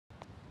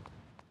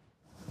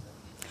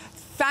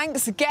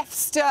Thanks,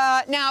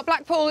 Gefster. Now,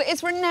 Blackpool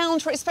is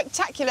renowned for its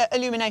spectacular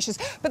illuminations,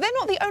 but they're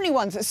not the only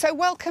ones. So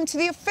welcome to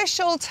the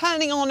official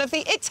turning on of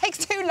the It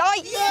Takes Two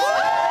lights.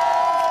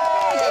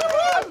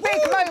 A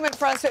big moment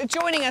for us.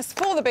 Joining us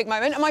for the big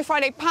moment on my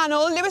Friday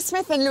panel, Lewis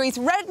Smith and Louise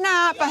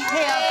Redknapp are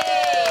here.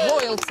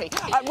 Royalty.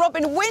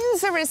 Robin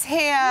Windsor is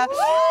here.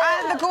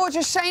 And the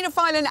gorgeous Shayna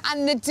Filan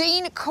and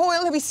Nadine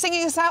Coyle, who'll be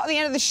singing us out at the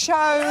end of the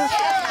show.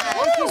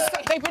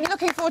 They've been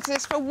looking forward to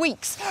this for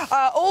weeks.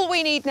 All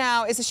we need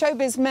now is the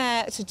showbiz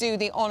mayor to do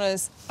the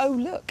honours. Oh,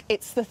 look,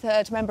 it's the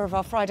third member of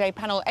our Friday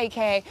panel,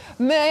 a.k.a.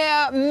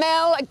 Mayor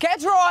Mel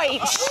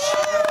Gedroich.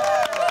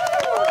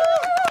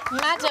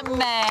 Madam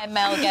Mayor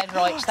Mel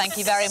Gedroich, thank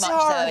you very much,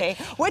 Sorry.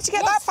 Where'd you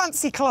get that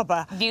fancy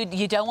clubber? You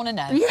don't want to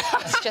know.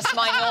 It's just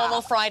my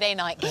normal Friday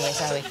night gear,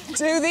 Zoe.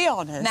 Do the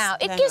honours. Now,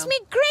 it gives me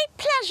great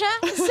pleasure,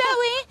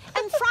 Zoe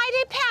and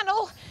Friday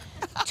panel,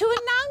 to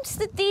announce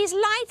that these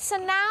lights are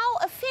now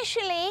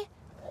officially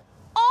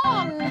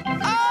on.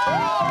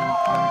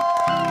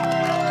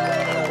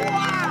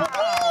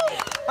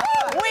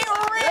 We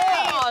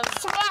really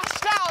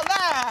splashed out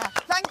there.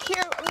 Thank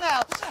you,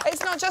 Mel.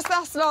 It's not just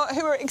us lot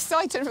who are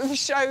excited for the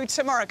show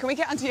tomorrow. Can we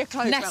get under your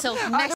clothes, Nestle. Mel?